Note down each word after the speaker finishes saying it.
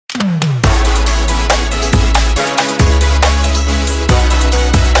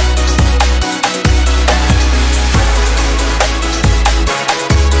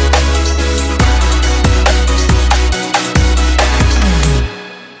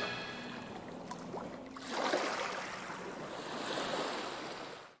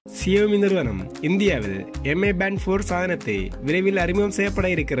Xiaomi நிறுவனம் இந்தியாவில் MA Band 4 சாதனத்தை விரைவில் அறிமுகம் செய்யப்பட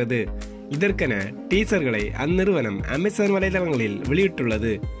இருக்கிறது. இதற்கென டீசர்களை அந்நிறுவனம் அமேசான் வலைதளங்களில்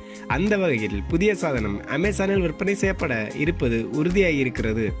வெளியிட்டுள்ளது. அந்த வகையில் புதிய சாதனம் அமேசானில் விற்பனை செய்யப்பட இருப்பது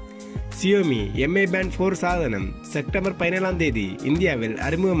உறுதியாகியிருக்கிறது. Xiaomi MA Band 4 சாதனம் செப்டம்பர் 17ஆம் தேதி இந்தியாவில்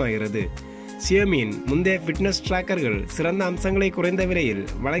அறிமுகமாகிறது. Xiaomiயின் முந்தைய ஃபிட்னஸ் டிராக்கர்கள் சிறந்த அம்சங்களை குறைந்த விலையில்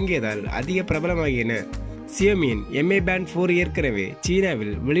வழங்கியதால் அதிக பிரபலமாகின. Xiaomiயின் MA Band 4 ஏற்கனவே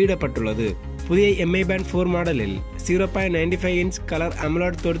சீனாவில் வெளியிடப்பட்டுள்ளது. புதிய MA Band 4 மாடலில் 0.95 இன்ச் கலர்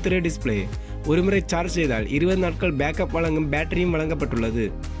AMOLED தொடுதிரை டிஸ்பிளே, ஒருமுறை சார்ஜ் செய்தால் 20 நாட்கள் பேக்கப் வழங்கும் பேட்டரியும் வழங்கப்பட்டுள்ளது.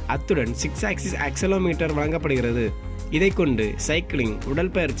 அத்துடன் 6 ஆக்சிஸ் accelerometer வழங்கப்படுகிறது. இதை கொண்டு சைக்கிளிங்,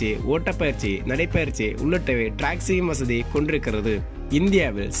 உடற்பயிற்சி, ஓட்டப்பயிற்சி, நடைப்பயிற்சி உள்ளிட்டவை ட்ராக் செய்யும் வசதி கொண்டிருக்கிறது.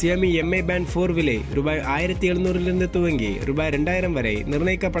 இந்தியாவில் Xiaomi MA Band 4 விலை ரூபாய் 1700 துவங்கி ரூபாய் 2000 வரை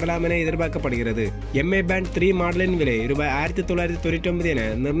நிர்ணயிக்கப்படலாம் என எதிர்பார்க்கப்படுகிறது. MA Band 3 மாடலின் விலை ரூபாய் 1999 என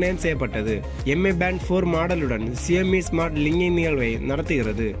நிர்ணயம் செய்யப்பட்டது. MA Band 4 மாடலுடன் Xiaomi smart linking நிகழ்வை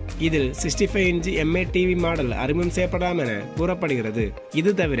நடத்துகிறது. இதில் 65 இன்ச் MA TV மாடல் அறிமுகம் செய்யப்படலாம் என கூறப்படுகிறது.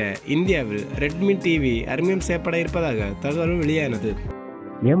 இது தவிர இந்தியாவில் Redmi TV அறிமுகம் செய்யப்பட இருப்பதாக தகவல் வெளியானது.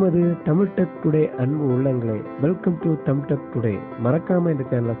 எமது தமிழ் டெக் டுடே அன்பு உள்ளங்களே, welcome to Tamil tech today. மறக்காம இந்த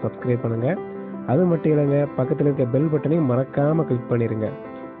சேனலை சப்ஸ்கிரைப் பண்ணுங்க. அது மட்டும் இல்லைங்க, பக்கத்தில் இருக்க பெல் பட்டனையும் மறக்காம கிளிக் பண்ணிருங்க.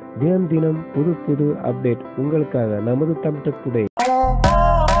 தினம் தினம் புது புது அப்டேட் உங்களுக்காக நமது தமிழ் டெக் டுடே.